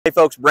Hey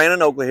folks,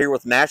 Brandon Oakley here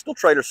with National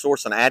Trailer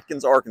Source in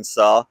Atkins,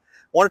 Arkansas.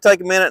 Want to take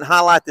a minute and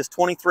highlight this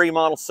 23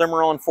 model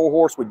Cimarron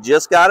 4-horse. We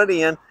just got it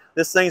in.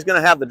 This thing's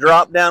going to have the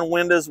drop-down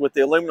windows with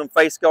the aluminum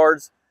face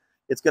guards.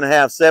 It's going to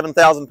have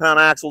 7,000-pound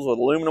axles with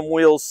aluminum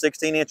wheels,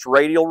 16-inch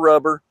radial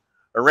rubber.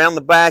 Around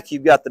the back,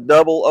 you've got the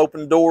double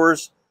open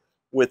doors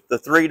with the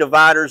 3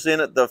 dividers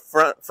in it. The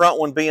front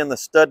one being the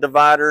stud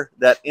divider,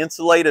 that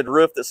insulated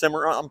roof that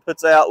Cimarron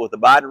puts out with the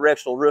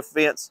bi-directional roof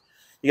vents.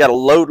 You got a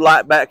load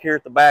light back here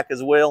at the back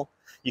as well.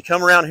 You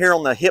come around here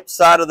on the hip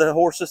side of the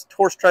horse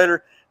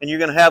trailer, and you're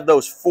going to have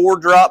those 4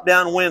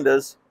 drop-down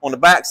windows on the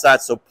back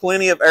side, so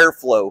plenty of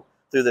airflow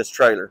through this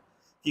trailer.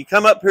 If you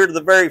come up here to the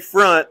very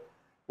front,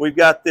 we've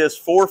got this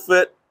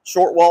 4-foot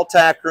short wall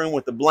tack room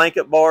with the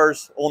blanket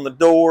bars on the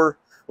door.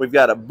 We've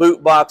got a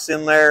boot box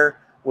in there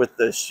with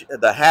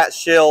the hat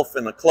shelf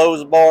and the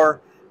clothes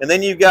bar. And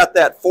then you've got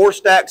that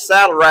 4-stack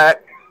saddle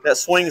rack that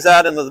swings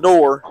out into the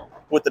door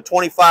with the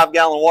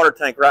 25-gallon water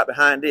tank right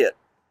behind it.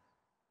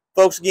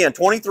 Folks, again,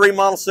 23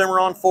 model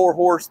Cimarron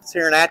 4-horse. It's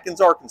here in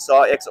Atkins,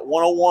 Arkansas, exit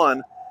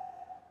 101.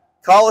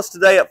 Call us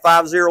today at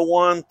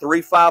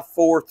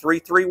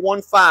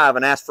 501-354-3315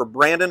 and ask for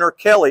Brandon or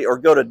Kelly, or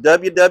go to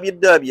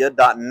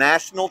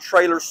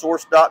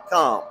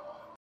www.nationaltrailersource.com.